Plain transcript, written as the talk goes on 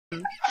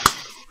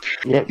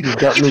Yep, you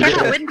got You me.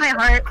 cannot win my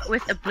heart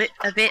with a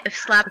bit of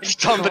slapping.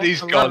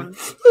 Somebody's gone.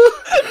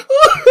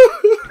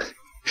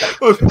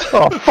 Oh,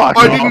 fuck I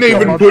off. didn't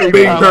even put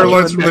being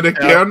paralyzed from the neck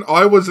down.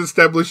 I was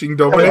establishing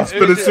dominance,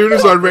 but as soon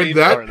as I read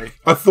that,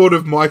 I thought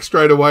of Mike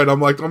straight away, and I'm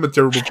like, I'm a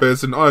terrible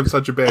person. I'm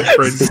such a bad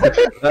friend.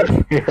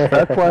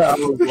 That's why I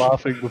was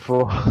laughing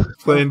before.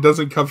 Plan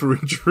doesn't cover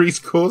injuries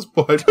caused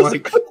by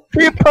Mike.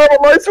 Be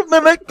paralyzed from the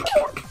neck.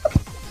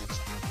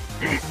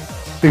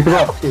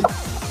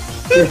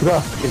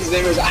 His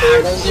name is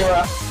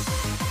ArghGodzirra.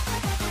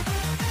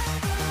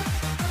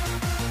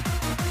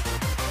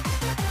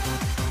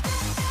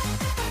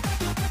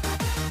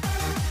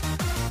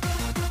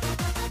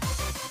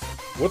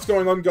 What's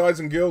going on, guys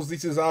and girls?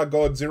 This is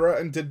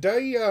ArghGodzirra, and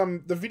today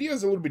the video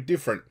is a little bit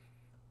different.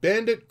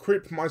 Bandit,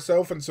 Crip,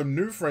 myself, and some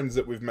new friends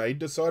that we've made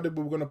decided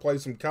we were going to play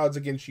some Cards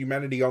Against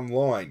Humanity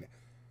online.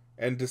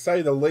 And to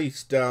say the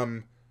least,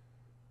 the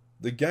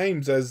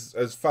game's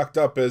as fucked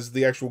up as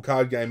the actual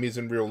card game is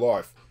in real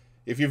life.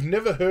 If you've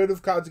never heard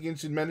of Cards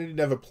Against Humanity,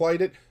 never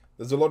played it,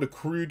 there's a lot of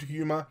crude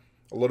humour,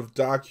 a lot of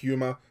dark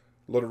humour,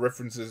 a lot of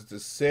references to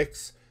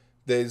sex.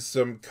 There's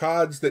some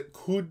cards that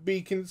could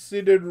be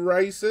considered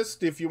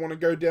racist if you want to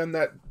go down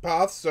that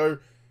path. So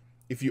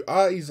if you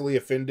are easily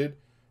offended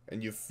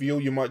and you feel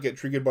you might get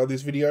triggered by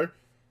this video,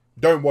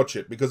 don't watch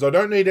it, because I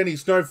don't need any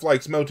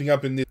snowflakes melting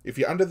up in this. If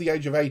you're under the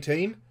age of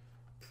 18,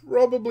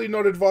 probably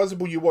not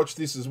advisable you watch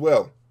this as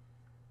well.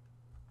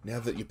 Now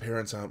that your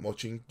parents aren't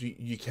watching,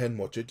 you can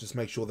watch it. Just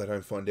make sure they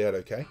don't find out,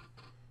 okay?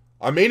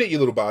 I mean it, you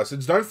little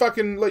bastards. Don't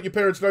fucking let your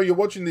parents know you're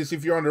watching this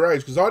if you're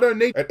underage, because I don't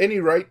need... At any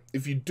rate,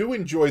 if you do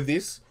enjoy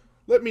this,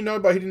 let me know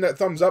by hitting that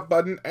thumbs up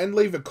button and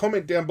leave a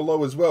comment down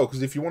below as well,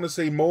 because if you want to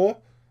see more,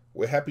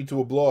 we're happy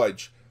to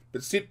oblige.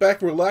 But sit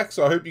back, relax.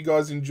 I hope you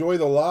guys enjoy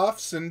the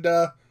laughs, and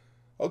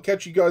I'll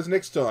catch you guys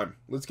next time.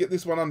 Let's get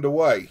this one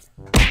underway.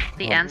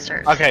 The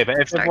answers. Okay, but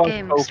if Start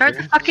game. Start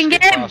the fucking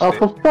game! Oh,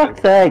 for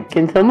fuck's sake,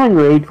 can someone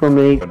read for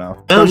me?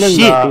 Oh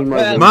shit,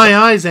 my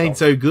eyes ain't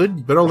so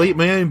good, but I'll eat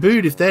my own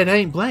boot if that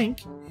ain't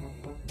blank.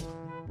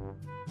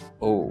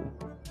 Oh.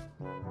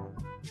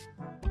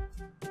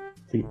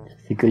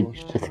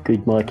 That's a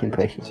good Mike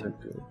impression. So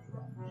good.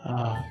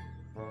 I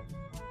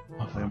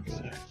think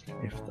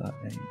if that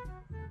ain't...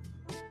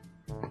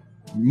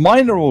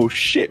 Mine are all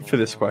shit for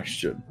this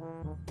question.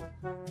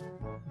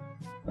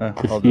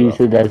 Just use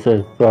it as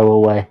a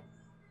throwaway.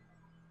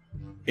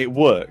 It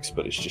works,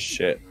 but it's just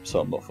shit, so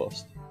I'm not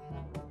fussed.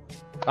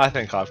 I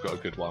think I've got a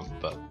good one,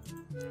 but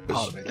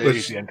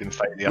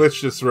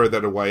Let's just throw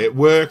that away. It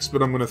works,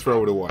 but I'm going to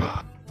throw it away.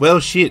 Well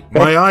shit,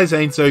 my eyes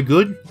ain't so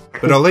good,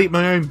 but I'll eat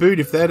my own boot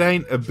if that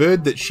ain't a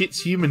bird that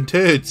shits human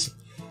turds.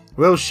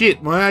 Well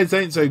shit, my eyes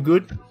ain't so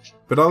good,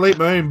 but I'll eat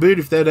my own boot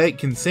if that ain't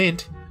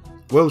consent.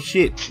 Well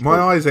shit, my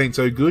eyes ain't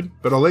so good,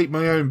 but I'll eat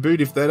my own boot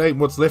if that ain't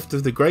what's left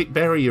of the Great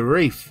Barrier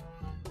Reef.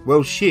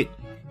 Well shit,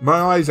 my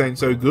eyes ain't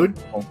so good,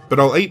 but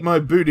I'll eat my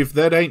boot if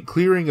that ain't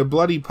clearing a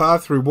bloody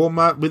path through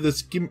Walmart with a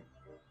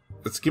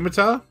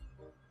scimitar?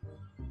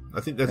 I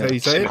think that's how you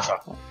say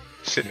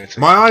it.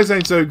 My eyes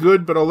ain't so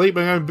good, but I'll eat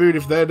my own boot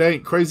if that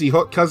ain't crazy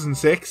hot cousin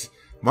sex.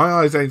 My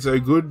eyes ain't so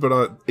good, but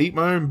I'll eat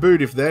my own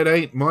boot if that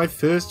ain't my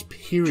first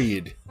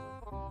period.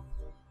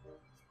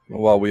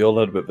 Well, we all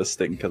had a bit of a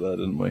stinker there,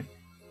 didn't we?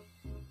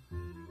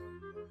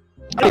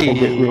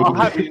 I'm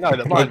happy to know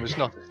that mine was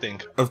not a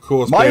thing. Of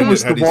course, mine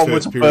was the one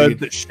with first a period. bird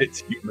that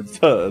shits human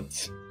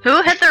turds.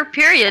 Who had their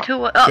period?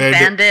 Who? Oh,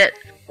 Bandit.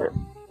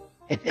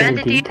 It's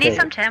Bandit, do you detail. need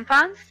some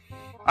tampons?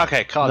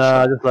 Okay, cards.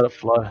 Nah, just let it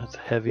fly. It's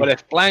heavy. Well,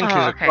 if blank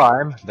is a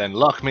crime, then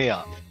lock me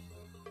up.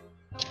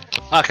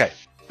 Okay.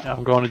 Yeah,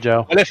 I'm going to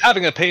jail. Well, if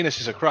having a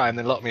penis is a crime,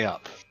 then lock me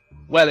up.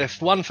 Well,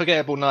 if one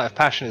forgettable night of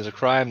passion is a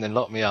crime, then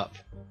lock me up.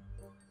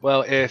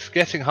 Well, if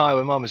getting high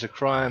with mum is a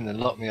crime, then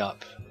lock me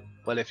up.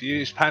 Well, if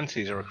used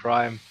panties are a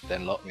crime,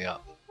 then lock me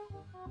up.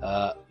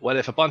 Well,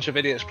 if a bunch of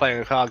idiots playing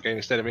a card game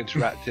instead of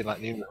interacting like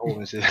Newman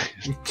Horns is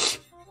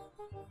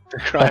a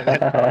crime, then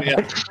lock me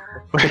up.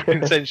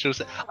 Consensual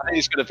sex. I think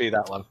it's going to be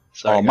that one.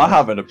 So Oh, my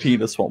having a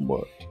penis one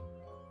worked.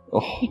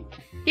 Oh,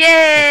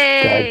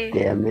 Yay! God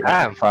damn it.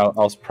 I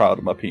was proud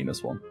of my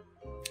penis one.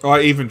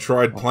 I even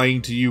tried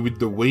playing to you with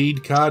the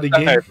weed card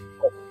again. Okay.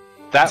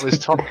 That was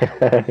topical.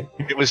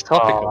 It was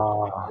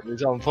topical. It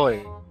was on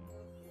point.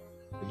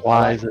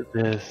 Why is it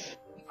this?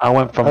 I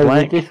went from Oh, with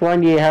blank this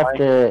one you have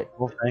to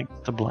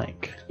to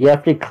blank. you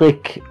have to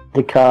click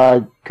the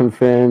card,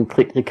 confirm,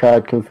 click the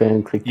card,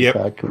 confirm, click the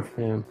card,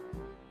 confirm.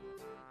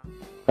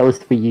 That was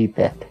for you,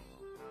 Beth.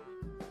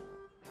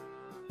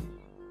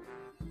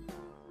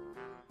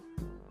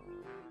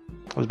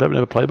 Has Beb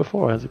never played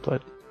before, or has he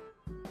played?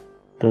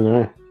 Don't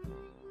know.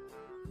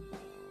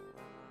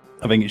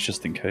 I think it's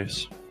just in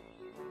case.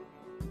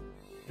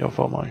 Your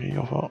fault, Mikey,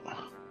 your fault.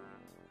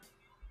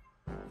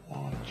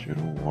 Want you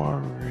to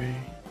worry.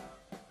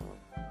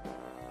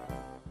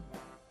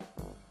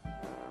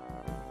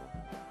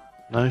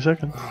 $90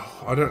 seconds.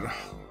 I don't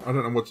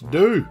know what to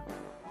do.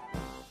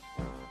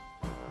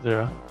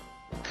 Zero.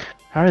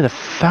 Hurry the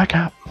fuck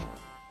up.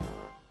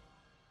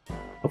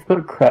 I've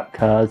got crap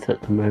cards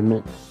at the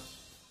moment.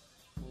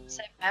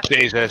 Same map.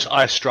 Jesus,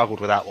 I struggled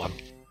with that one.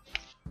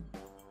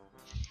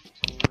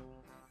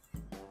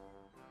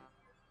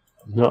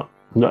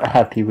 Not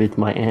happy with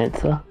my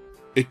answer.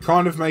 It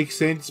kind of makes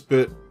sense,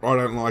 but I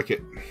don't like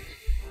it.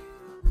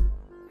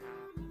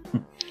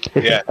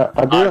 Yeah,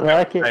 I don't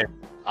like it.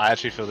 I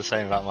actually feel the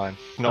same about mine.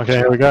 Not Okay,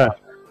 here we go.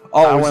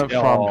 Oh, I went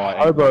from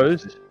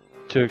hobos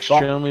to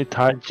extremely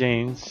tight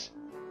jeans.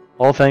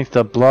 All thanks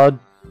to blood.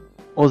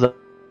 What was it?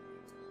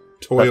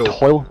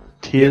 Toil.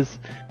 Tears,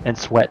 and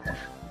sweat.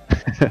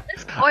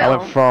 It's I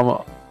went oil.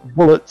 from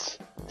bullets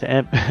to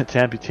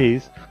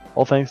amputees.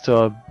 All thanks to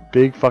a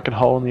big fucking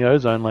hole in the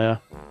ozone layer.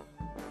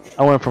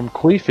 I went from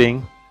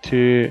queefing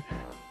to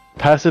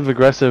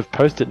passive-aggressive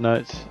post-it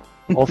notes.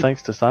 All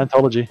thanks to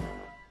Scientology.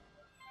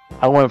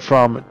 I went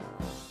from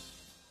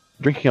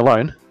drinking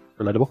alone,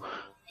 relatable,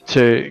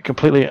 to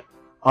completely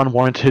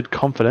unwarranted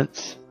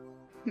confidence.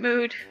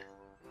 Mood.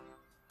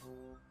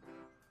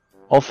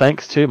 All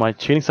thanks to my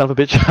cheating son of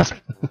a bitch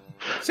husband.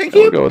 Thank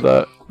We'll you. go with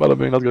that. Bada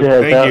bing, that's good.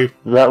 Yeah, Thank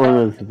that one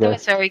was the That was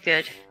best. very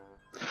good.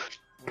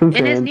 Confirmed.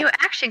 In his new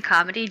action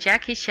comedy,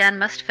 Jackie Chan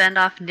must fend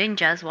off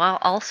ninjas while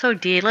also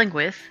dealing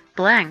with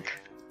blank.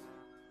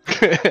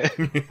 In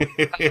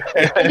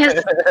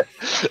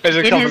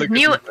his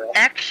new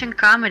action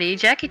comedy,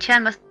 Jackie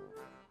Chan must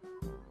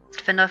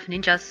fend off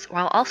ninjas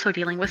while also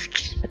dealing with.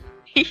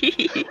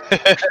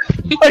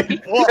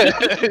 Wait, what?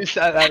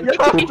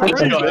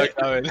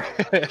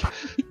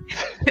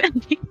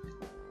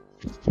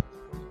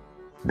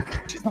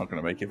 She's not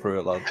gonna make it through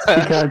it, lads. She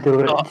can't do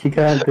it. She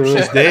can't do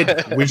She's it.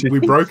 dead. We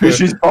broke her.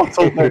 She's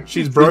bottled it.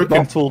 She's broken.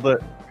 Bottled it.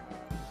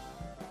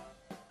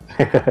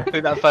 I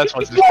think that first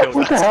one's just What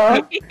killed the us.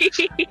 hell?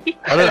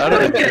 I don't That was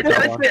think good. that That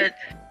was one. good.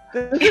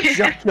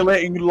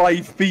 Ejaculating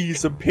live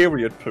bees and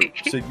period poop.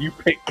 So you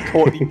pick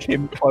Courtney,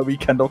 Kim, Chloe,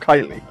 Kendall,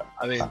 Kylie.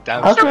 I mean, I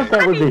damn. thought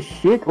that was a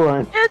shit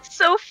one. It's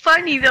so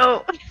funny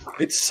though.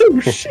 It's so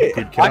shit.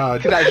 Good I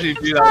card. could actually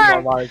do that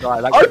in my mind.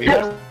 Right, that I could be.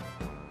 picked-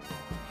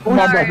 Sorry.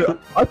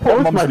 I That put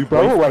was Mum's my new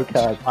throwaway boyfriend.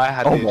 card. I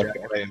had Oh the my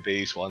ejaculating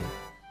bees one.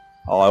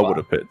 Oh, I would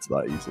have picked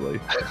that easily.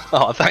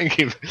 Oh, thank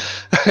you.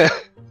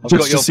 I've Just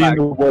got to your see back.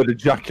 the word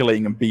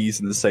ejaculating and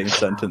bees in the same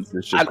sentence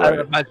is just And great.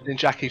 I'm imagining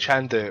Jackie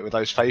Chan do it with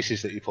those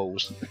faces that he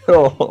pulls.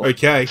 Oh.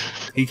 Okay,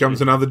 here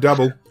comes another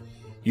double.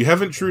 You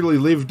haven't truly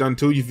lived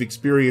until you've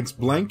experienced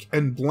blank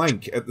and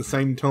blank at the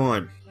same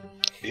time.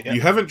 Yeah.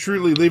 You haven't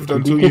truly lived Did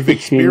until you you've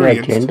just assume our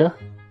experienced. gender?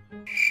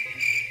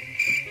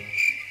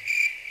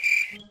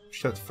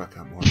 Shut the fuck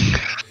up, Mike.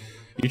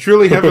 You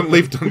truly haven't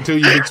lived until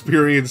you've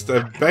experienced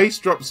a bass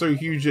drop so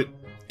huge it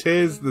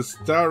tears the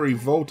starry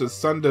vault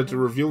asunder to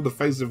reveal the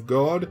face of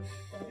God,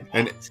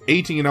 and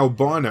eating an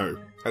albino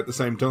at the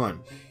same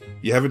time.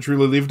 You haven't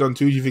truly lived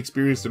until you've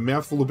experienced a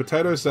mouthful of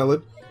potato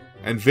salad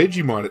and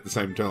Vegemite at the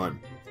same time.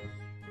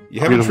 You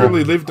haven't Beautiful.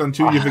 truly lived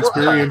until you've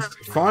experienced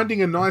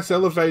finding a nice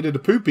elevator to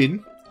poop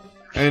in,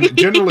 and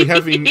generally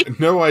having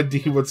no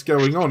idea what's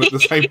going on at the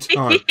same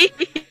time.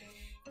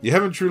 You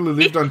haven't truly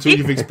lived until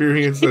you've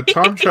experienced a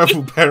time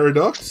travel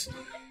paradox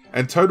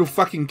and total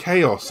fucking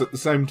chaos at the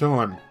same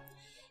time.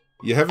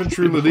 You haven't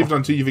truly lived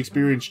until you've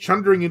experienced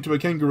chundering into a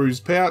kangaroo's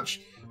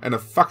pouch and a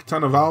fuck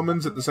ton of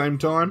almonds at the same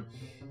time.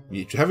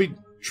 You haven't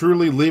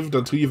truly lived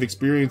until you've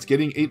experienced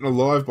getting eaten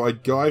alive by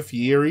Guy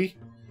Fieri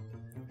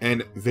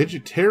and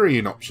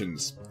vegetarian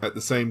options at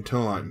the same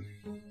time.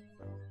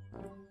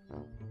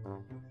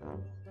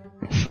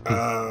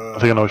 I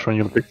think I know which one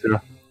you're gonna pick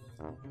there.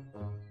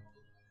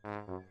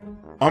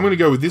 I'm going to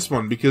go with this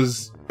one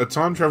because a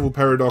time travel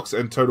paradox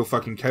and total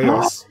fucking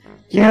chaos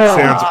Yeah.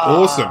 sounds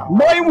awesome.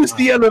 Mine was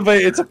the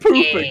elevator to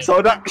pooping, so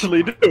I'd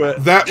actually do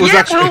it. That was Yeah,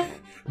 actually...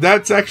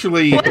 That's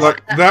actually,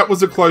 like, that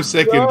was a close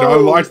second. I No.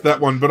 liked that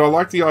one, but I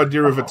like the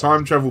idea of a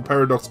time travel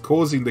paradox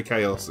causing the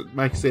chaos. It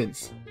makes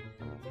sense.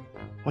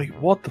 Wait,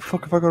 what the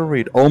fuck have I got to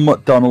read? Old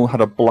MacDonald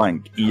had a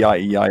blank.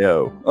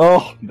 E-I-E-I-O.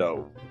 Oh,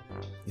 no.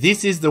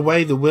 This is the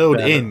way the world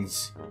Better.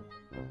 ends.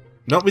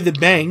 Not with a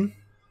bang,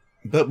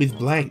 but with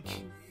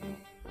blank.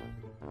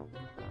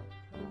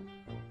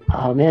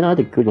 Oh man, I had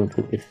a good one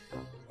for this.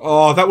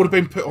 Oh, that would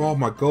have been... Oh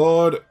my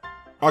god.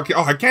 I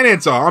can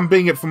answer. I'm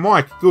being it for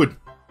Mike. Good.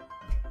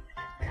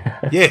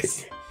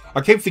 Yes.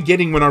 I keep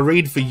forgetting when I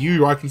read for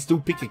you, I can still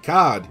pick a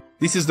card.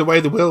 This is the way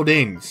the world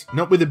ends.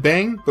 Not with a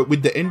bang, but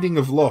with the ending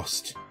of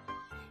Lost.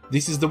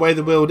 This is the way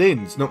the world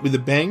ends. Not with a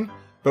bang,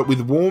 but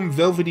with warm,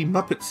 velvety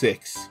Muppet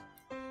sex.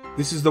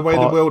 This is the way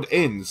the world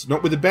ends.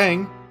 Not with a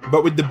bang,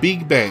 but with the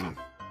Big Bang.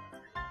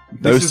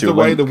 This Those is two the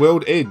way link. the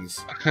world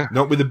ends.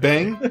 Not with a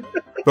bang,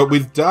 but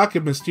with dark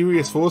and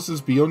mysterious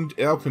forces beyond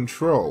our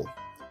control.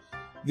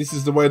 This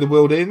is the way the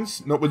world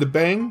ends, not with a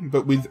bang,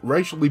 but with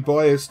racially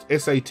biased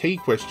SAT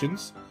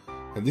questions.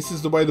 And this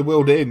is the way the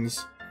world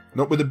ends,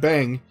 not with a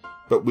bang,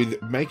 but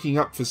with making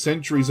up for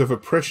centuries of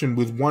oppression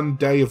with one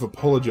day of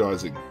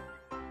apologizing.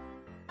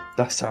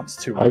 That sounds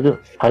too...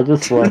 I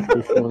just like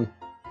this one.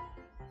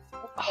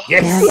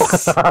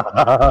 Yes!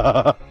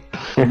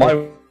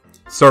 Mine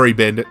Sorry,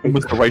 Bandit.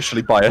 was the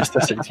racially biased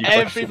SAT question.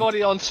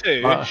 Everybody on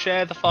two,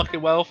 share the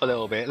fucking wealth a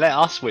little bit. Let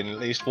us win at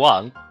least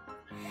one.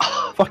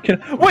 Fucking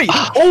wait!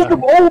 All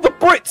the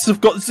Brits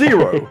have got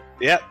 0.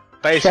 Yep,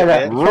 Shut basically.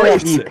 up,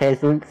 shut up, you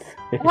peasants.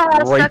 Ah,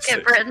 suck Racist.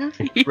 it, Britain.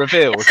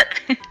 Revealed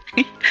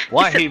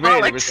why He said he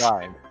really bollocks.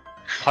 resigned.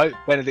 Pope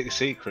Benedict's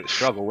secret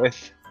struggle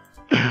with.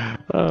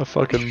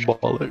 Fucking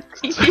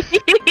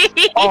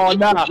bollocks. Oh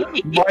nah,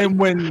 mine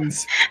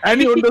wins.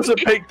 Anyone doesn't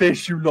pick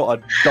this, you lot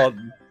are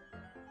done.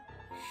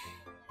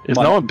 If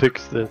Mine- no one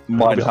picks this,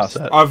 mine I'll be has-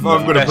 upset. I've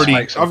got a Best pretty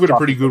makes I've got a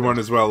pretty good one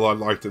as well. I'd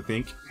like to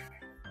think.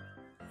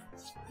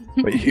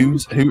 Wait,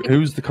 who's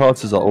the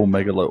cards that are all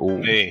mega like all?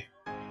 Me.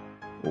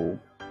 all-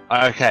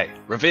 Okay,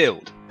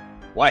 revealed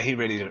why he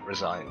really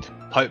resigned.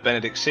 Pope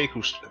Benedict's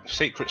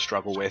secret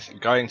struggle with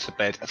going to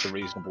bed at a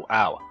reasonable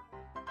hour.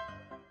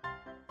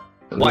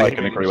 Why I he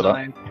can really agree with that.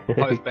 resigned.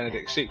 Pope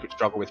Benedict's secret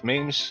struggle with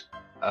memes.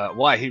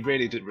 Why he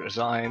really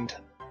resigned.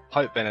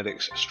 Pope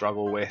Benedict's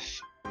struggle with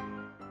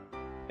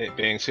it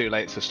being too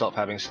late to stop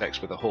having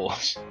sex with a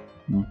horse.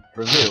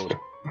 Revealed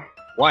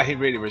why he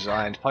really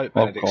resigned. Pope Of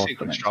Benedict's course, the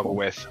secret next struggle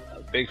one. with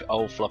big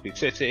old floppy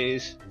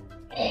titties.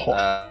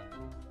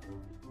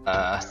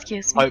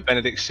 Excuse me. Pope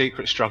Benedict's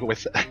secret struggle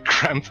with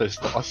Krampus,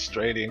 the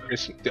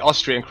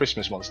Austrian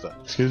Christmas monster.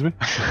 Excuse me?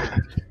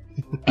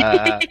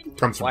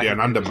 Comes from Why down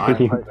he under, really mate.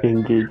 resigned.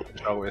 Fingered.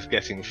 Struggle with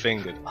getting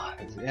fingered.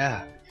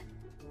 Yeah.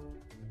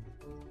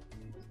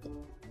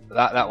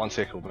 That one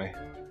tickled me.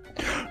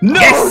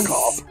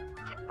 Yes!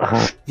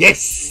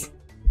 Yes!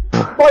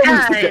 Mine was the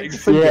Guys. getting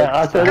fingered. Yeah,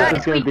 I thought it was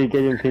Guys, going to be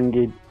getting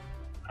fingered.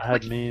 I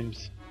had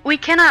memes. We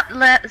cannot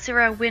let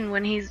Zero win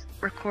when he's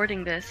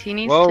recording this. He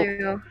needs Well, to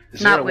Zero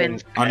not win.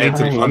 wins. I need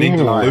to Yeah.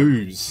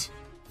 lose.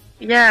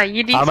 Yeah,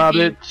 you need I'm to a be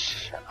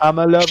bitch. I'm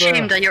a lover.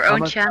 ashamed on your own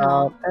I'm a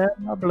channel. child,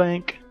 And a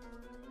blank.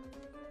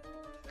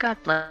 God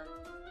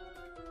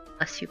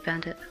bless you,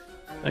 Bandit.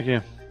 Thank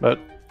you. But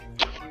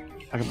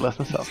I can bless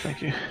myself,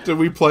 thank you. Do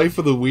we play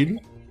for the win?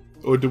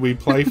 Or do we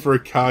play for a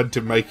card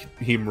to make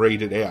him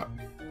read it out?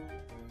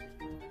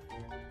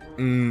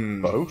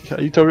 Both.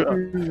 Are you talking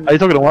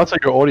to us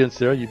like your audience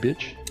there, you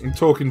bitch? I'm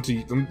talking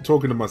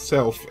to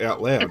myself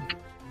out loud.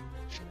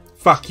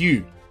 Fuck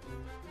you.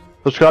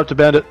 Subscribe to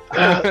Bandit.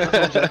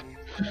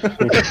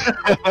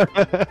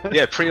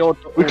 Yeah, pre-order.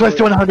 We're close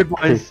to 100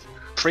 boys.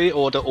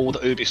 Pre-order all the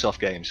Ubisoft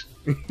games.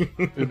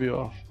 We'll be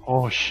off.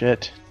 Oh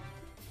shit.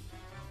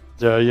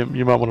 Yeah,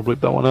 you might want to bleep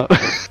that one out.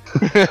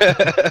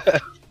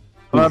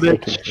 I'm a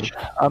bitch.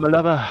 I'm a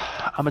lover.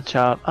 I'm a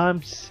child.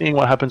 I'm seeing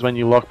what happens when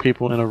you lock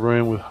people in a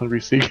room with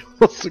hungry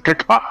seagulls.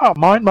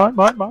 Mine. I'm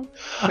a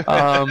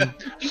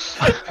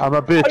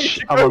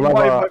bitch. I'm a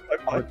lover.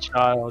 I'm a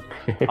child.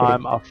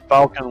 I'm a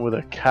falcon with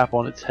a cap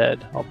on its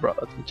head. Oh, bro,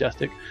 that's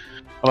majestic.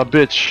 I'm a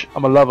bitch.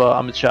 I'm a lover.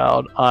 I'm a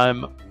child.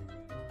 I'm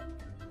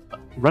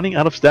running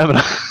out of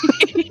stamina.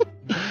 I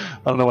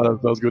don't know why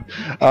that was good.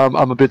 I'm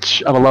a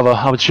bitch. I'm a lover.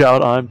 I'm a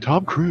child. I'm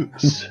Tom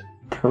Cruise.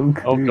 Tom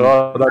Oh Cruise.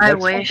 god, that I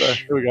next one wish. there.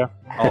 Here we go.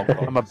 Oh,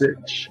 I'm a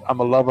bitch. I'm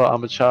a lover.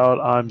 I'm a child.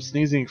 I'm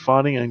sneezing,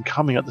 farting, and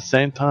coming at the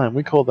same time.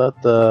 We call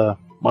that the...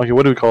 Mikey,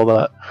 what do we call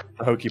that?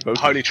 Hokey pokey.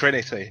 Holy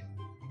Trinity.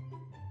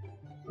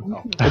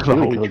 What do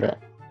we call that?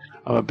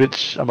 I'm a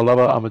bitch. I'm a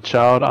lover. I'm a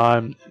child.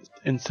 I'm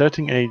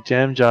inserting a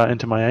jam jar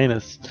into my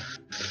anus.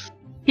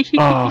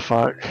 Oh,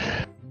 fuck.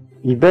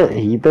 You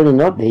better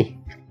not be.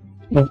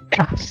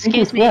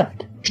 Excuse me.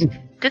 Left.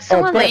 Did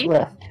someone Bep leave?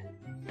 left.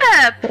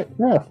 Bep! Bep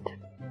left.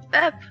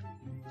 Bep!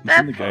 It's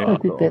in the game. Oh,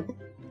 did Bep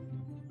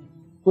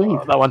leave?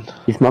 Oh, that one.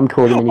 His mum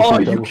called him and he Oh,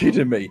 said, are you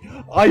kidding me?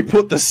 I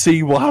put the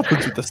C. What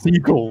happens with the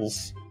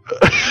seagulls?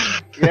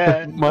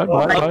 Yeah. My.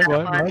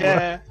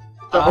 Yeah.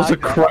 That was I a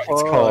got cracked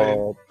fine.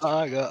 card.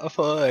 I got a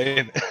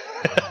fine.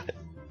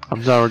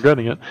 I'm now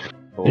regretting it.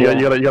 You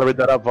gotta read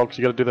that up, Vox.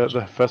 You gotta do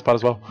the first part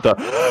as well.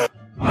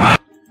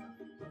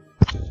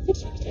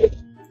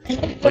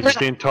 Like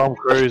seeing Tom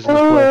Cruise in the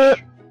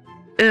flesh.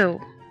 Ew.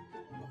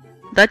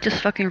 That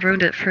just fucking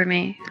ruined it for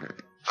me.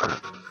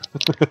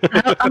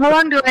 How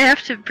long do I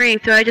have to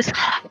breathe? Do I just...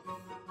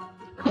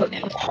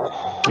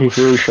 he's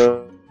really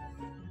so...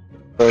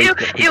 Ew,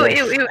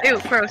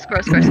 gross.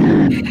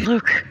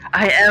 Luke,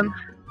 I am...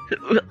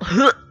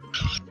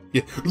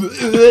 Yeah.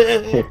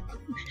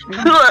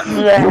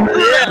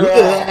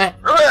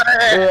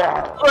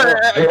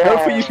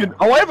 Hopefully you can.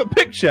 Oh, I have a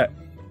picture.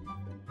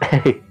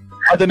 I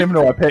don't even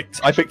know what I picked.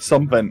 I picked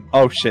something.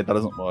 Oh shit, that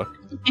doesn't work.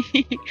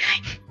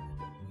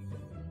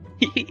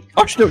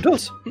 Actually, no, it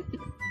does.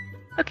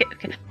 Okay.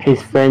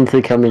 His friends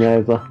are coming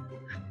over.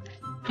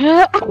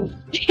 I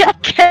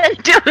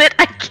can't do it,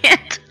 I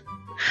can't.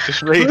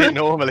 Just read it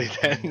normally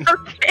then.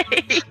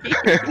 Okay.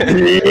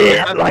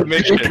 Like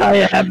mission. Do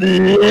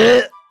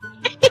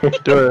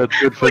it.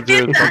 Good for What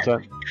good is that?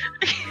 content.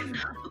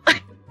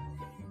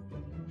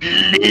 Who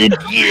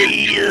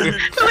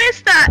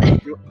is that?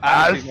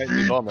 Actually made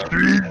me vomit.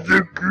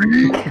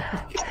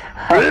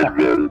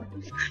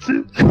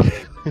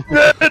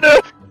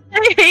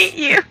 I hate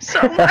you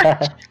so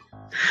much.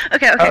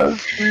 Okay.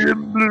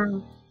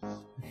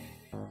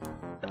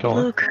 Go on.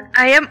 Luke,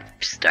 I am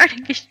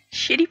starting a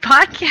shitty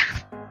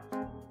podcast.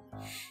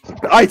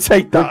 I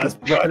take that as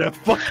a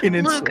fucking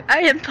insult. Luke, I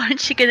am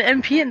punching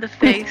an MP in the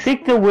face. Just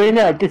pick the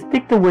winner. Just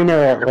pick the winner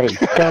at least.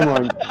 Come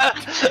on.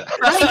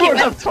 I don't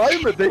have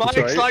time at this Mike's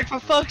rate. like, for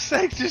fuck's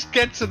sake, just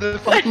get to the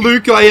fucking...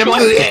 Luke, I am. Why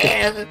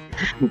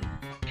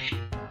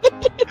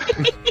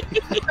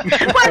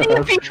do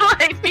you people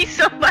hate me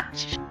so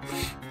much?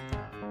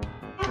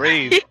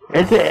 Breathe.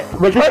 We're just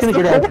That's gonna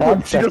the get our problem.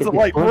 cards She back doesn't at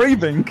like this point.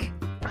 breathing.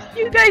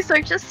 You guys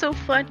are just so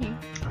funny.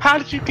 How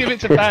did you give it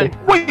to Ben?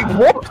 Wait,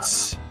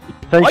 what?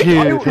 Thank I you,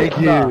 don't thank get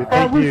you, that. That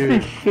thank was the you.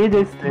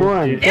 shittest Thank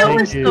one. you. It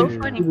was Thank so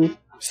you. funny.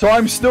 So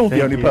I'm still the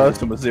Thank only you.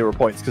 person with 0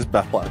 points because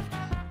Beth left.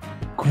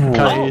 Can't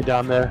hear you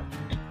down there.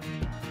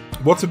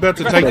 What's about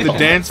to take the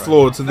dance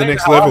floor to the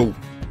next level,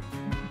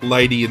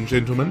 lady and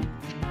gentlemen?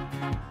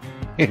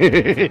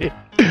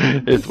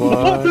 It's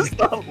What one. does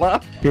that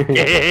laugh?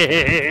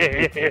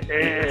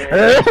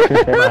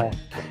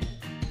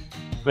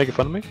 Making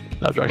fun of me?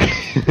 No, I'm joking.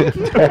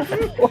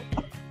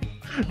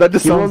 That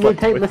just You want sounds me like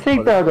to take my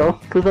seatbelt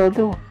off? Because I'll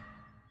do it.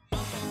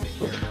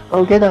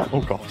 I'll get up.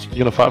 Oh gosh, you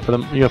gonna fight for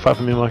them? You gonna fight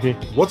for me, Mikey?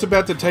 What's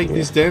about to take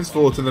this dance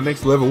floor to the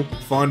next level?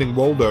 Finding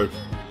Waldo.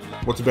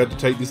 What's about to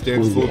take this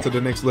dance floor to the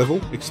next level?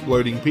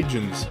 Exploding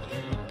pigeons.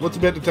 What's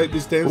about to take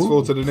this dance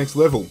floor to the next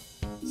level?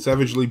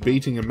 Savagely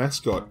beating a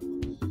mascot.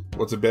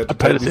 What's about to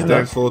take this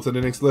dance floor to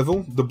the next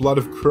level? The blood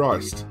of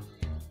Christ.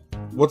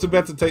 What's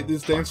about to take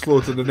this dance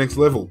floor to the next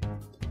level?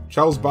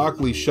 Charles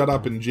Barkley, shut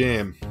up and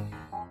jam.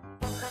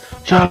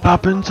 Shut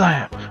up and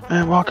jam,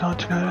 and walk on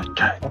to the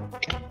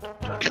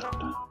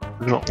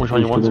Which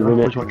one you want, Zero?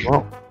 Which one you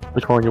want?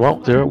 Which one you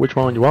want, Zero? Which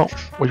one you want?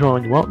 Which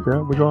one you want,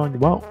 Zero? Which one you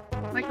want?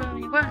 Which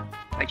one you want?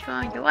 Which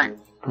one you want?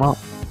 Come on.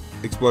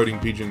 Exploding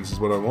pigeons is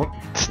what I want.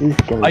 This is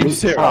gonna Are you be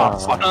serious?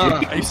 hard.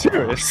 Are you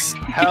serious?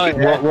 Hell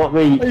yeah. What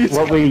were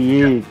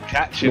you?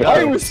 Catch it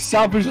I up. was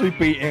savagely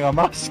beating a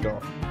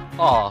mascot.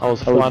 I Oh,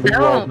 was flying the the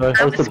world, though.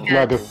 That was the That was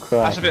blood of that's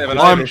Christ. a bit of an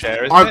I'm- overshare,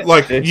 isn't I'm it?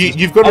 like,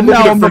 you've got to And look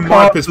at now it I'm from the my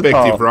card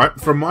perspective, top. right?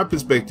 From my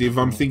perspective,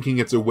 I'm thinking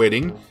it's a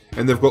wedding,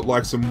 and they've got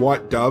like some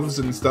white doves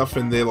and stuff,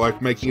 and they're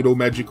like making it all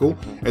magical,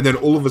 and then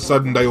all of a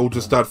sudden they all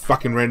just start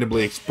fucking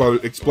randomly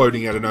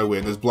exploding out of nowhere,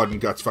 and there's blood and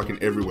guts fucking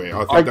everywhere.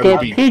 I I think that would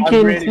get be.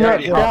 pigeons,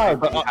 not dogs.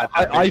 But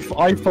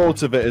I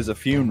thought of it as a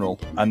funeral,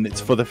 and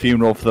it's for the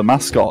funeral for the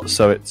mascot,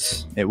 so it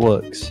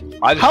works.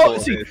 I just How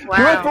thought see, it.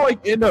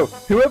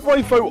 whoever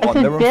I vote on, That's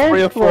they're a on 3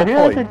 or dance floor. 4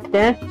 Here's a points.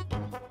 dance.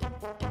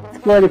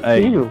 It's not a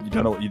Hey, funeral. you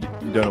don't know what you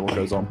don't know what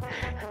goes on.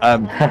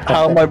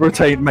 How am I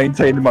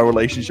maintaining my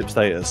relationship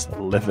status?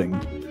 Living.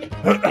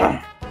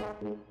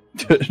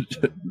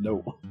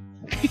 No.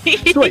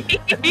 So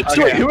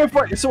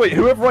wait,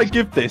 whoever I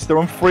give this, they're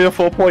on 3 or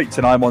 4 points,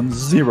 and I'm on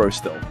 0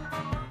 still.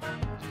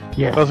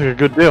 Yeah. Sounds like a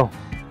good deal.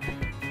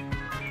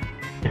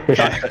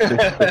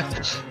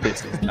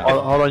 This is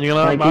Hold on, you're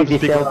I gonna have to give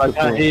speak yourself up. I the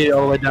can't point. hear you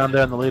all the way down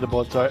there on the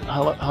leaderboard. Sorry.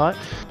 Hello, hi.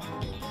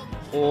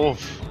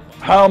 Oof.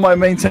 How am I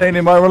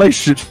maintaining my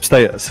relationship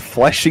status?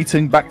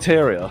 Flesh-eating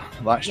bacteria.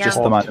 That's Yeah.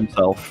 just the man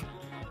himself.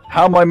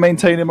 How am I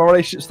maintaining my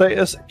relationship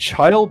status?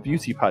 Child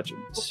beauty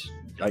pageants.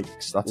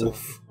 Yikes, that's it.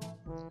 Oof.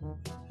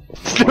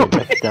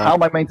 How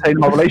am I maintaining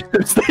my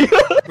relationship status?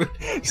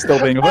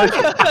 Still being a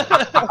virgin.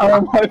 How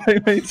am I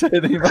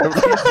maintaining my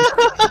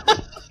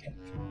relationship?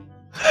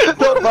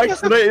 Not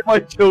vaccinating my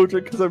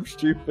children because I'm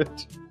stupid.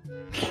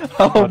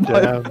 How am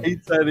I Goddamn.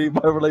 maintaining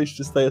my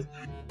relationship status?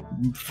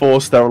 For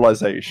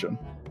sterilization.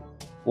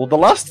 Well, the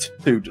last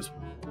two just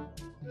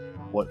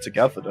work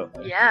together, don't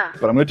they? Yeah.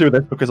 But I'm going to do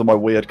this because of my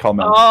weird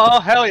comment. Oh,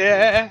 hell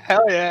yeah,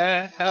 hell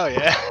yeah, hell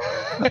yeah.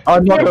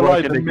 I'm not They're going to lie,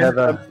 working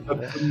together.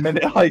 the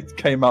minute I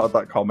came out of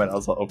that comment, I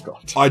was like, oh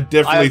god. I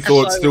definitely I-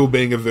 thought so- still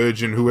being a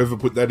virgin, whoever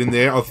put that in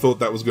there, I thought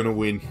that was going to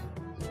win.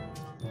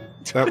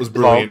 That was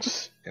brilliant.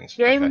 Folks.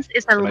 James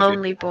is a Maybe.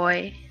 lonely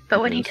boy, but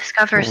when he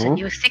discovers a Mhm.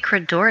 new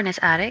secret door in his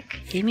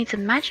attic, he meets a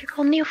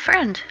magical new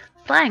friend,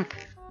 Blank.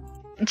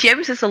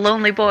 James is a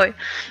lonely boy,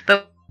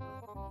 but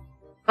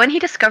when he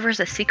discovers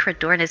a secret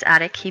door in his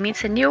attic, he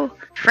meets a new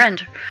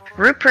friend,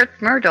 Rupert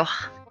Murdoch.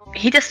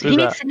 He Who's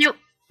meets that? a new...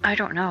 I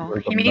don't know.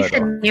 Rupert He meets a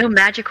Murdoch. new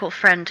magical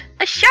friend.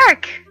 A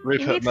shark!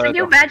 Rupert He meets a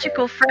new Murdoch.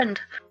 magical friend.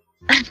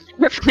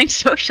 Crippling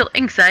social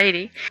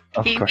anxiety.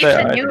 Of He course. meets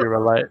Yeah, a I new... can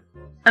relate.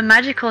 A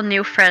magical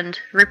new friend,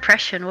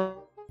 Repression.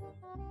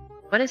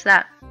 What is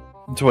that?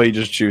 That's why you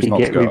just choose You not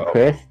to get go out.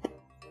 repressed.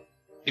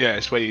 Yeah,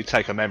 it's where you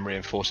take a memory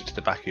and force it to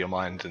the back of your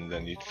mind and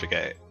then you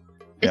forget it.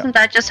 Yeah. Isn't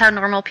that just how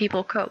normal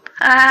people cope?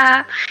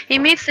 Ah, he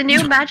meets a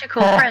new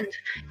magical friend,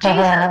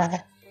 Jesus.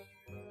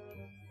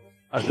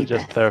 I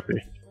suggest therapy.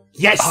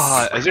 Yes!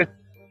 Ah, as if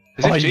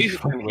Oh, you Jesus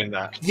can win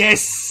that.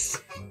 Yes!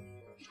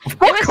 It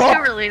was too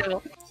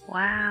relatable.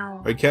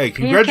 Wow. Okay,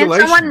 Can someone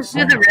congratulations.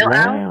 do the real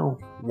owl?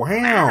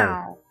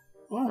 Wow.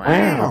 Wow.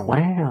 Wow.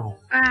 Wow.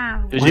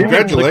 Wow. Did you even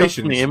click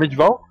Congratulations. on the image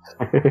vault?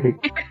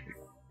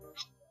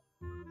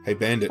 Hey,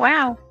 Bandit.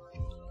 Wow.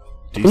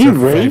 Do Can you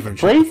yourself a read, favour and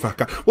shut the please?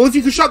 fuck up. Well, if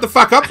you could shut the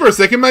fuck up for a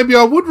second, maybe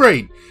I would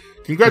read.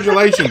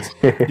 Congratulations.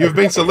 You've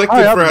been selected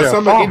Hi, for our Abdel.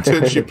 summer Oh.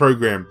 internship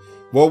program.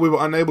 While we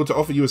were unable to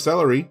offer you a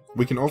salary,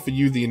 we can offer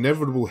you the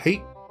inevitable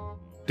heat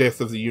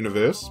death of the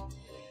universe.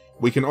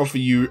 We can offer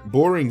you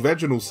boring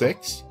vaginal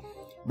sex.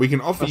 We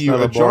can offer That's you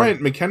never a boring.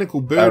 giant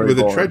mechanical bird Very with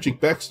a boring. tragic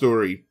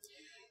backstory.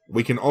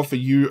 We can offer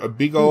you a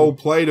big old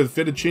plate of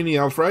fettuccine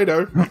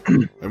alfredo.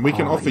 And we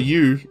can offer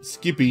you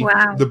Skippy,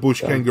 Wow. the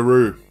bush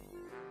kangaroo.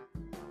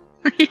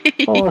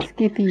 Oh,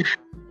 Skippy.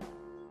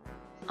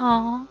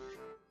 Aw.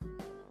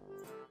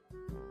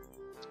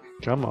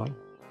 Come on.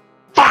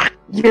 Are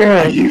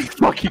Yeah. you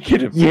fucking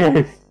kidding me?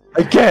 Yes.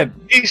 Again?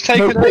 He's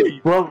taken No way.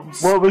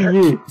 What were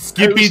you?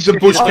 Skippy, the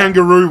bush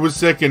kangaroo was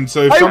second.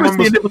 So if I someone was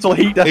was... the inevitable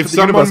heat death If of the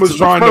someone universe, was it's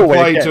a trying to throwaway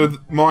play again. to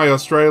my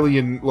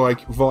Australian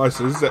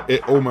vices,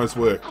 it almost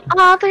worked.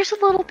 Aw, there's a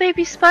little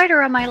baby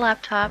spider on my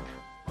laptop.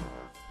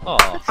 Oh,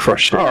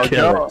 Crush it, Oh,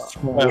 kill girl. it,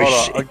 Wait, squish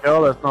hold on. A it.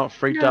 girl that's not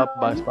freaked out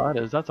No. by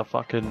spiders. That's a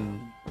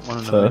fucking one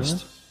in the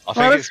First. I think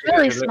Well, it's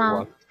really a little small.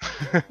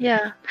 one.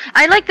 Yeah.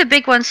 I like the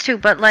big ones too,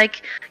 but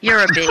like, you're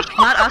a big,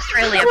 not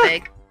Australia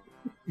big.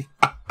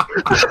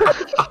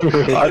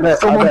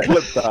 Someone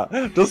clip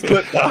that. Just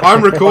clip that.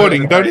 I'm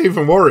recording, don't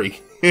even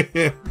worry.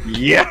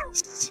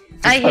 Yes!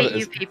 I Just have hate it you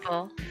as-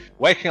 people.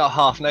 Waking up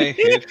half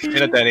naked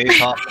in a Denny's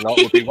half the lot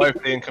would be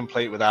woefully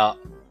incomplete without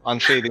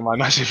unsheathing my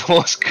massive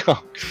horse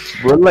cock.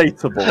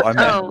 Relatable. I mean,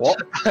 Oh.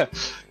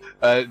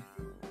 what?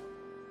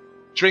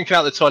 Drinking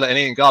out the toilet and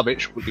eating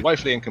garbage would be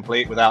woefully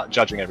incomplete without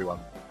judging everyone.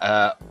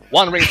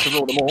 One ring to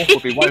rule them all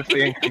would be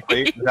woefully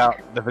incomplete without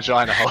the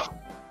vagina hole.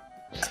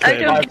 I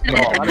don't Five get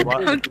not, it. would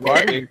I don't be get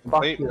woefully it.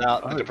 incomplete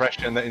without the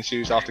depression that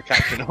ensues after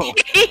catching all.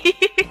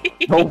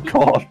 Oh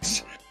god.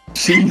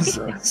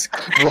 Jesus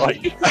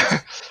Christ.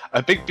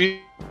 A big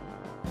beautiful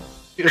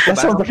That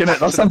sounds like an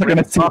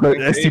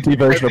STD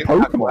version of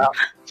Pokemon.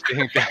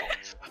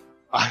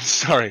 I'm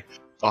sorry.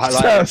 I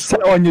Set, like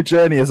set on your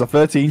journey as a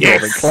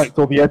 13-year-old and Yes! collect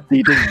all the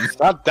STDs.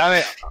 God damn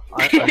it!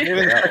 I'm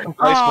giving second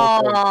place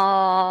more points.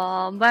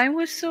 Aww, mine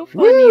was so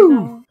funny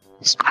Woo!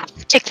 though.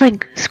 Tickling,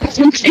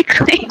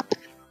 tickling.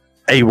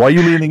 Hey, why are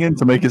you leaning in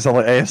to make it sound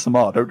like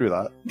ASMR? Don't do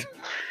that.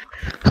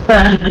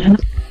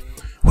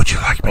 Would you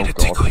like me to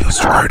tickle your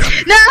scrotum?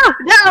 No,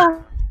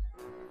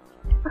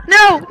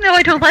 no, no,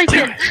 I don't like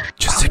it.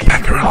 Just sit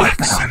back and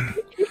relax and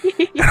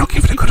I'll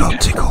give it a good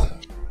old tickle.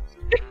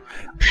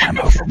 I'm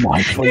over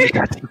my fucking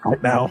daddy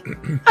right now.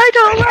 I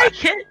don't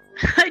like it.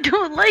 I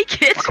don't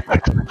like it.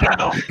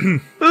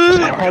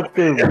 I had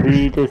the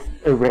weirdest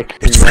erection.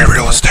 It's free ever.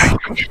 real estate.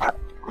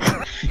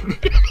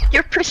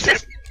 Your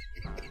persistence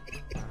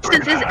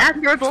is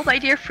admirable, my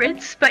dear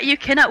Prince, but you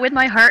cannot win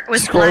my heart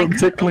with Scrotum blank.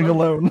 tickling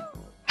alone.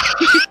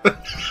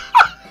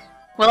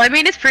 Well, I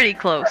mean, it's pretty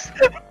close.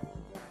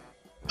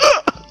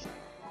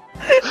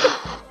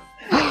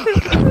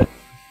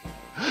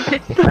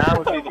 Now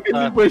would be the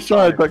I perfect wish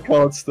I had time. that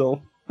card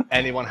still.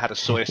 Anyone had a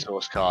soy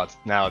sauce card,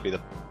 now would be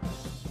the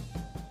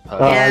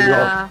Oh,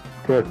 Yeah.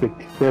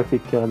 perfect.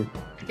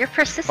 Your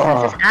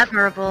persistence is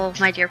admirable,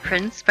 my dear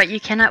Prince, but you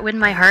cannot win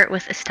my heart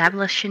with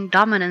establishing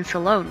dominance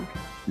alone.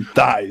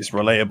 That is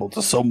relatable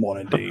to someone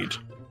indeed.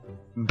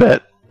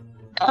 Bet.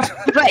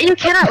 But you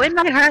cannot win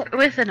my heart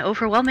with an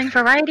overwhelming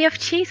variety of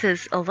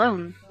cheeses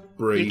alone.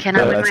 You Breathe.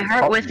 cannot win my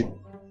heart with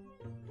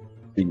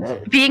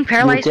being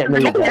paralyzed You from the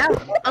get neck me.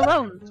 down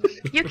alone.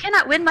 You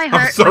cannot win my I'm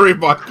heart sorry,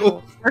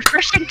 Michael. with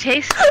refreshing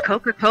taste of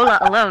Coca-Cola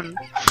alone.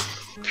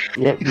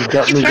 Yep, you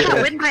got You me cannot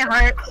there. win my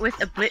heart with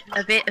a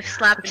bit of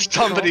slapping.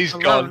 Somebody's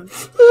alone.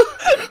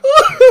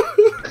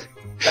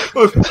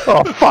 Oh,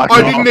 fuck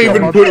I off. didn't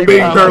even put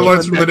being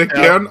paralysed from the neck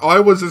down. I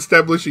was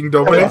establishing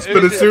dominance,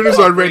 but as soon as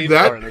I read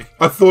that,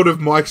 I thought of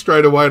Mike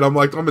straight away, and I'm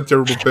like, I'm a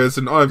terrible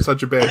person. I am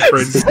such a bad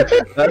friend.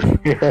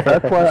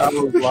 That's why I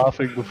was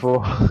laughing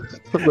before.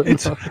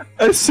 It's,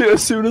 as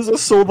soon as I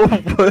saw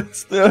the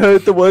words, I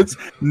heard the words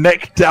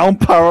neck down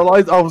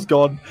paralyzed, I was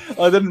gone.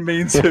 I didn't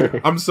mean to.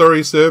 I'm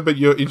sorry, sir, but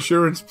your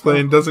insurance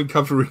plan doesn't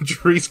cover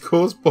injuries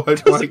caused by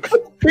Mike.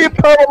 Be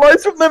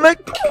paralyzed from the neck.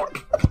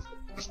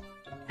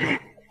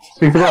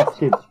 We've lost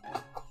him.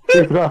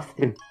 We've lost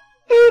him.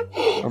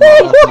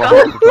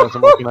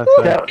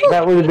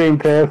 That would have been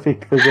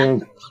perfect for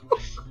them.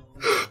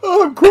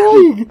 Oh, I'm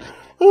crying.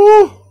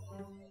 Oh.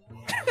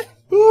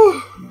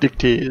 Oh. Dick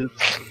tears.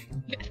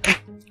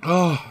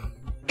 Oh.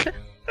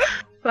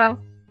 Wow.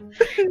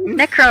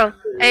 Necro.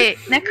 Hey,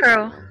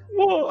 Necro.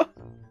 What?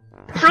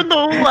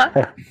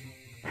 Granola.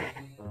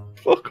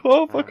 Fuck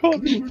off, I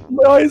can't.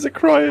 My eyes are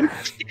crying.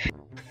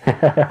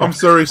 I'm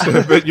sorry,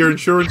 sir, but your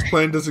insurance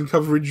plan doesn't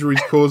cover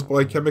injuries caused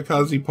by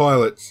kamikaze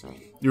pilots.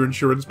 Your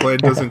insurance plan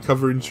doesn't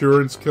cover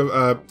injuries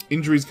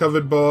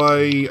covered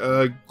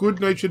by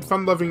good-natured,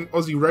 fun-loving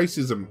Aussie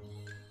racism.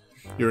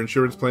 Your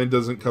insurance plan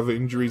doesn't cover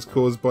injuries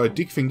caused by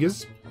dick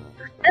fingers.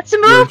 That's a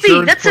Your movie.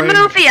 insurance That's a plan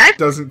movie. I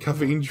doesn't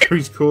cover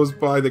injuries caused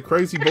by the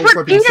crazy Edward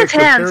ball-slapping sex Penis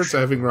my hands. parents are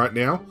having right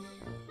now.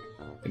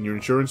 And your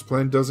insurance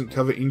plan doesn't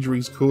cover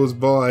injuries caused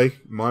by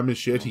my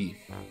machete.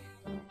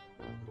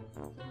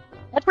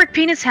 Edward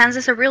Penis Hands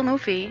is a real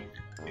movie.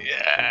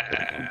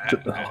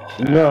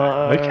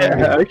 No.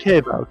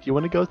 Okay, Bulk. You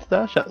want to go to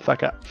that? Shut the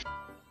fuck up.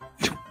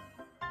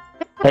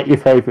 That your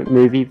favourite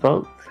movie,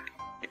 Bolt?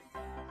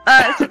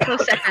 It's a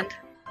close second.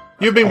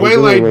 You've been Hey,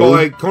 waylaid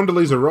Louie. by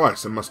Condoleezza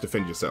Rice and must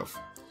defend yourself.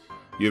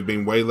 You've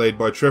been waylaid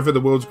by Trevor, the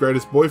world's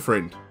greatest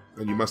boyfriend,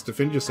 and you must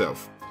defend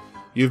yourself.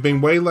 You've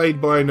been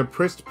waylaid by an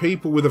oppressed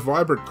people with a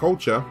vibrant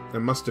culture,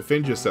 and must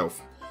defend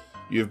yourself.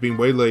 You have been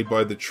waylaid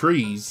by the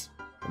trees,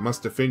 and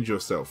must defend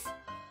yourself.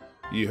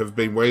 You have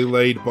been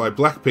waylaid by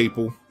black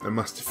people, and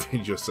must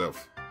defend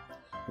yourself.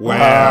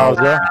 Wow.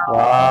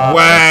 Wow.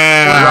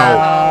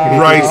 Wow.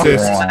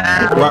 Racist.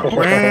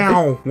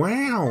 Wow.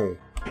 Wow.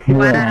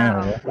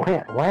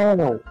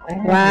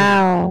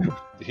 Wow.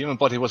 The human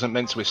body wasn't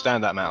meant to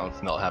withstand that amount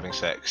of not having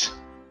sex.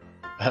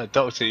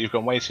 Doctor, you've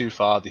gone way too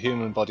far. The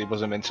human body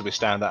wasn't meant to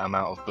withstand that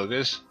amount of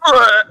boogers.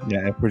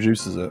 Yeah, it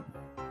produces it.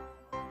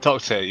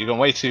 Doctor, you've gone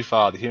way too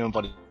far. The human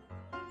body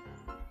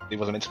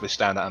wasn't meant to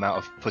withstand that amount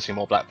of putting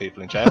more black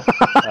people in jail.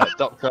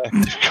 Doctor,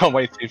 you've gone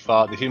way too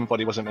far. The human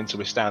body wasn't meant to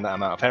withstand that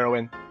amount of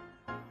heroin.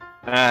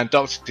 And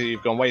Doctor,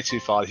 you've gone way too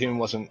far. The human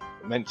wasn't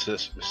meant to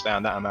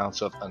withstand that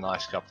amount of a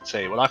nice cup of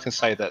tea. Well, I can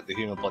say that the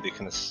human body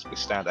can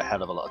withstand a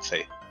hell of a lot of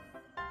tea.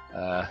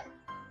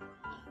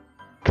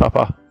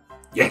 Cuppa.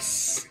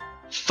 Yes.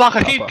 Fuck,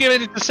 I keep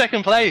giving it to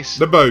second place.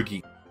 The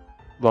bogey.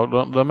 Well,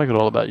 don't make it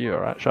all about you,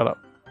 alright? Shut up.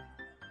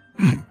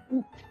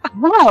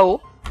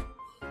 Wow.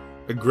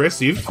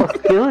 Aggressive.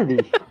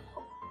 Hostility.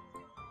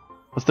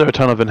 Was there a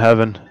ton of in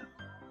heaven?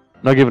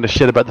 Not giving a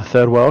shit about the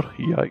third world?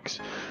 Yikes.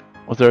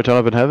 Was there a ton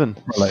of in heaven?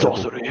 Relatable.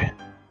 Sorcery.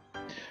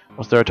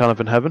 Was there a ton of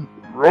in heaven?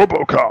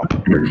 Robocop.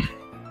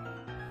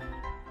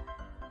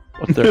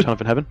 Was there a ton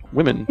of in heaven?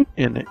 Women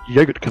in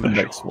yogurt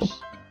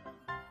commercials.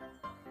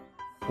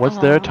 Was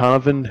there a ton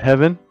of in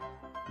heaven?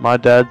 My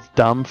dad's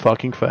dumb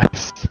fucking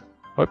face.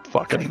 Hope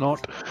fucking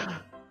not.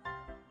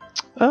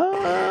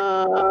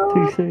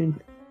 Too soon.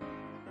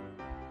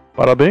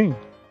 Bada bing.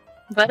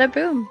 Bada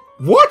boom.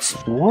 What?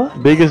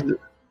 What? Biggest.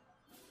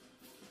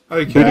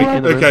 Okay,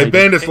 okay.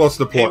 Bandit's lost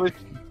the It plot. was-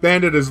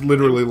 Bandit has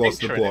literally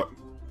lost the picturing plot.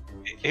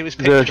 It was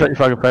Shut picturing. your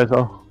fucking face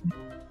off.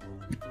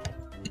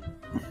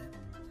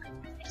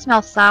 It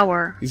smells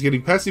sour. He's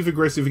getting passive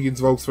aggressive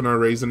against Volks for no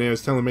reason. Now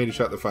he's telling me to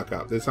shut the fuck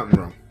up. There's something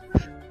wrong.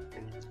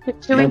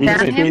 Should we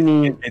ban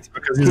him? It's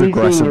because he's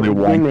aggressively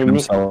wanking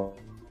himself.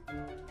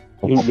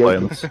 In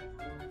yogurt.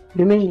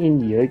 You mean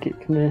in yogurt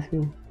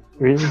commercial?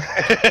 Really?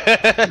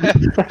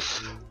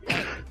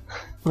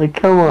 Like,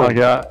 come on.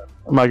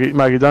 Maggie,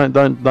 don't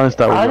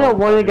start with I don't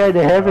want to go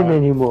to heaven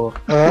anymore.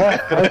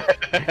 Alright?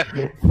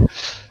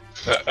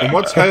 In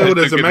what's hailed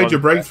as a Good major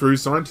one. breakthrough,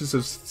 scientists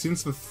have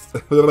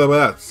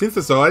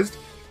synthesized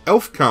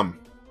elf cum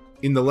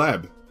in the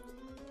lab.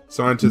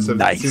 Scientists have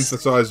Nice.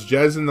 synthesized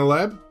jazz in the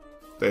lab.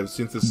 They have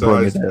Bring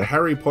synthesized it out.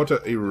 Harry Potter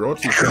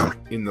erotica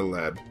in the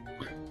lab.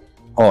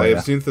 Oh, They yeah.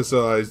 have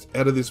synthesized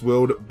out of this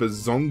world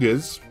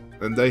bazongas,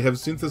 and they have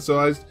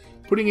synthesized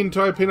putting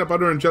entire peanut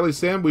butter and jelly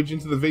sandwich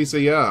into the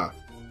VCR.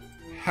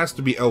 Has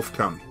to be elf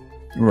cum.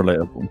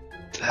 Relatable.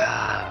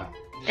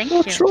 Thank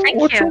What's you. wrong, Thank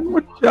what's you. wrong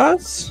with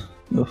jazz?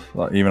 Ugh,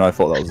 like, even I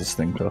thought that was a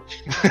stinker.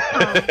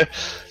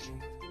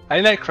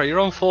 Hey Necro, you're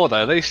on 4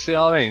 though. At least, you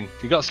know what I mean?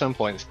 You got some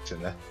points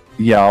in there.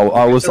 Yeah,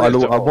 I was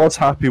Relatable.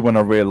 happy when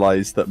I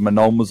realised that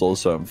Manon was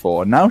also on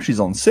 4, and now she's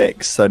on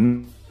 6. So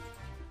now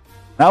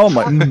I'm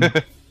like,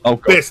 oh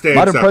god, Best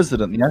Madam answer.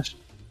 President,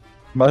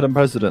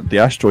 the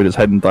asteroid is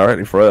heading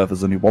directly for Earth.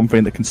 There's only one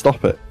thing that can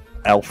stop it: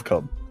 elf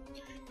cum.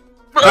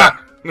 Ah!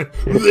 You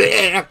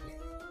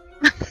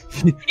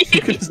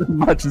can just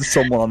imagine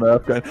someone on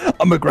Earth going,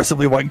 "I'm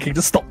aggressively wanking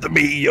to stop the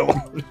meteor."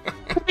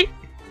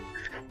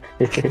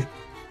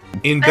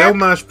 In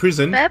Belmarsh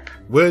Prison, Pep?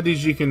 word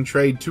is you can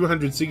trade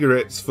 200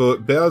 cigarettes for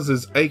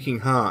Bowser's aching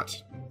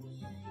heart.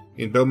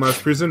 In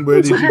Belmarsh Prison,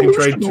 word is you can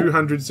trade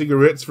 200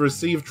 cigarettes for a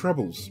sea of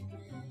troubles.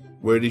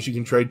 Word is you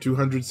can trade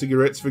 200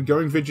 cigarettes for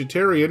going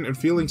vegetarian and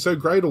feeling so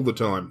great all the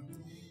time.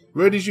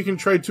 Word is you can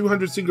trade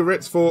 200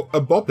 cigarettes for a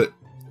bop it.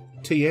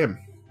 TM.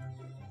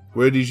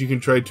 Word is you can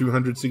trade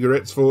 200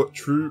 cigarettes for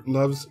true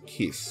love's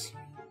kiss.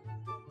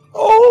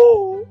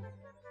 Oh,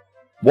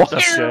 what?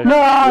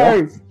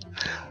 No!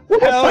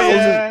 Hell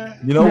yeah!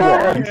 You know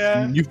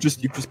No. what? You've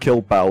just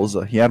killed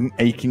Bowser. He had an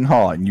aching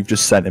heart, and you've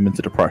just sent him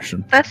into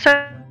depression. That's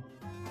so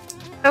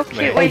cute.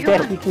 Hey, Hey, Wait,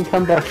 Beth, you can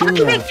come back in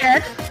Fucking now. big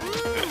Jeff.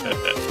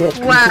 Beth, you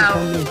can Wow.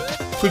 come in.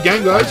 Good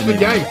game, guys. Good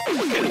game.